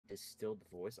Distilled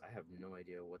voice? I have no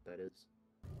idea what that is.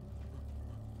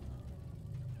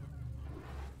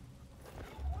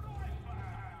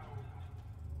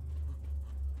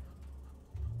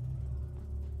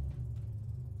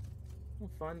 We'll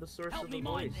find the source of the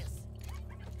voice.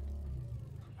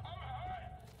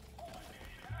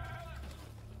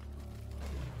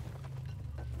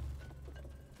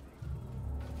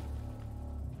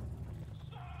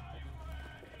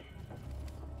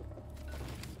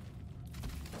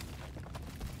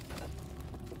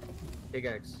 Hey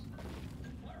guys.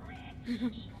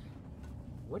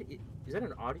 What is that,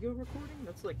 an audio recording?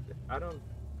 That's like, I don't,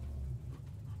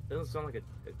 it doesn't sound like a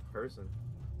person.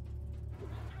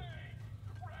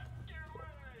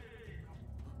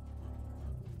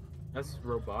 That's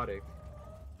robotic.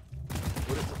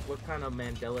 What kind of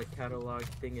Mandela catalog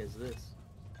thing is this?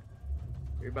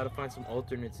 You're about to find some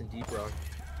alternates in Deep Rock.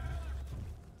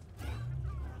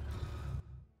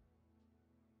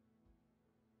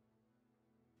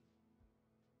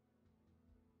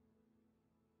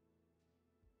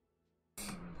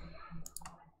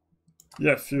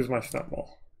 Yes, use my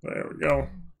snapball. There we go.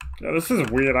 Yeah, this is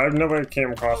weird. I've never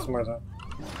came across my time.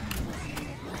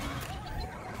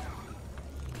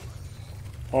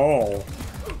 Oh.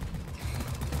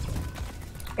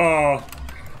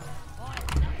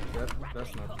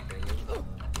 That's not the thing, is it?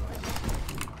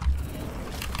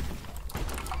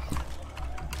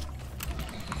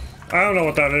 I don't know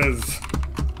what that is.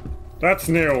 That's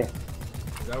new. Is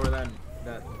that where that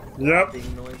Yep.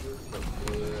 ding noise is?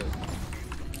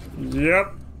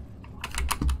 Yep.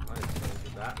 I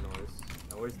didn't that noise.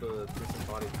 Now where's the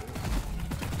disembodied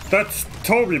voice? That's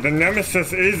Toby. The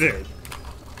nemesis is it.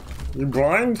 You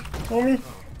blind, homie?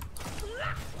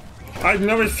 Oh. I've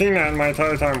never seen that in my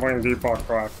entire time playing Deep Rock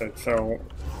Galactic, so...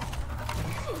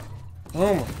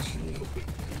 Oh my jeez.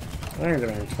 I'm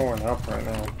getting torn up right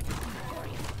now.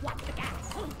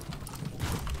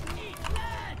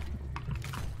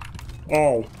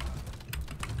 Oh.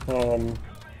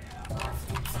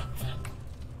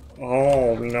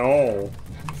 Oh no.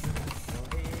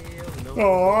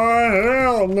 Oh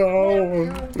hell no.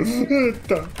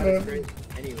 That's great.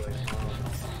 Anyway,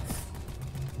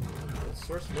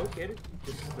 source located.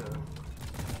 Just not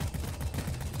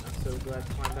so glad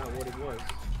to find out what it was.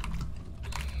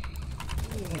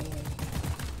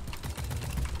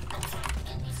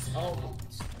 Oh,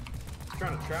 it's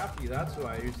trying to trap you. That's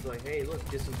why he was like, "Hey, look,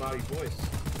 disembodied voice,"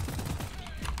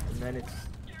 and then it's.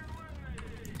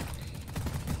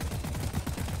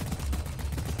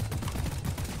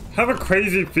 Have a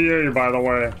crazy theory, by the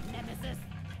way.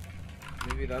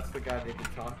 Maybe that's the guy they've been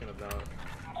talking about.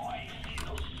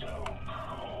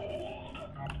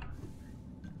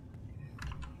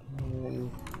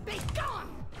 Be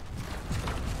gone!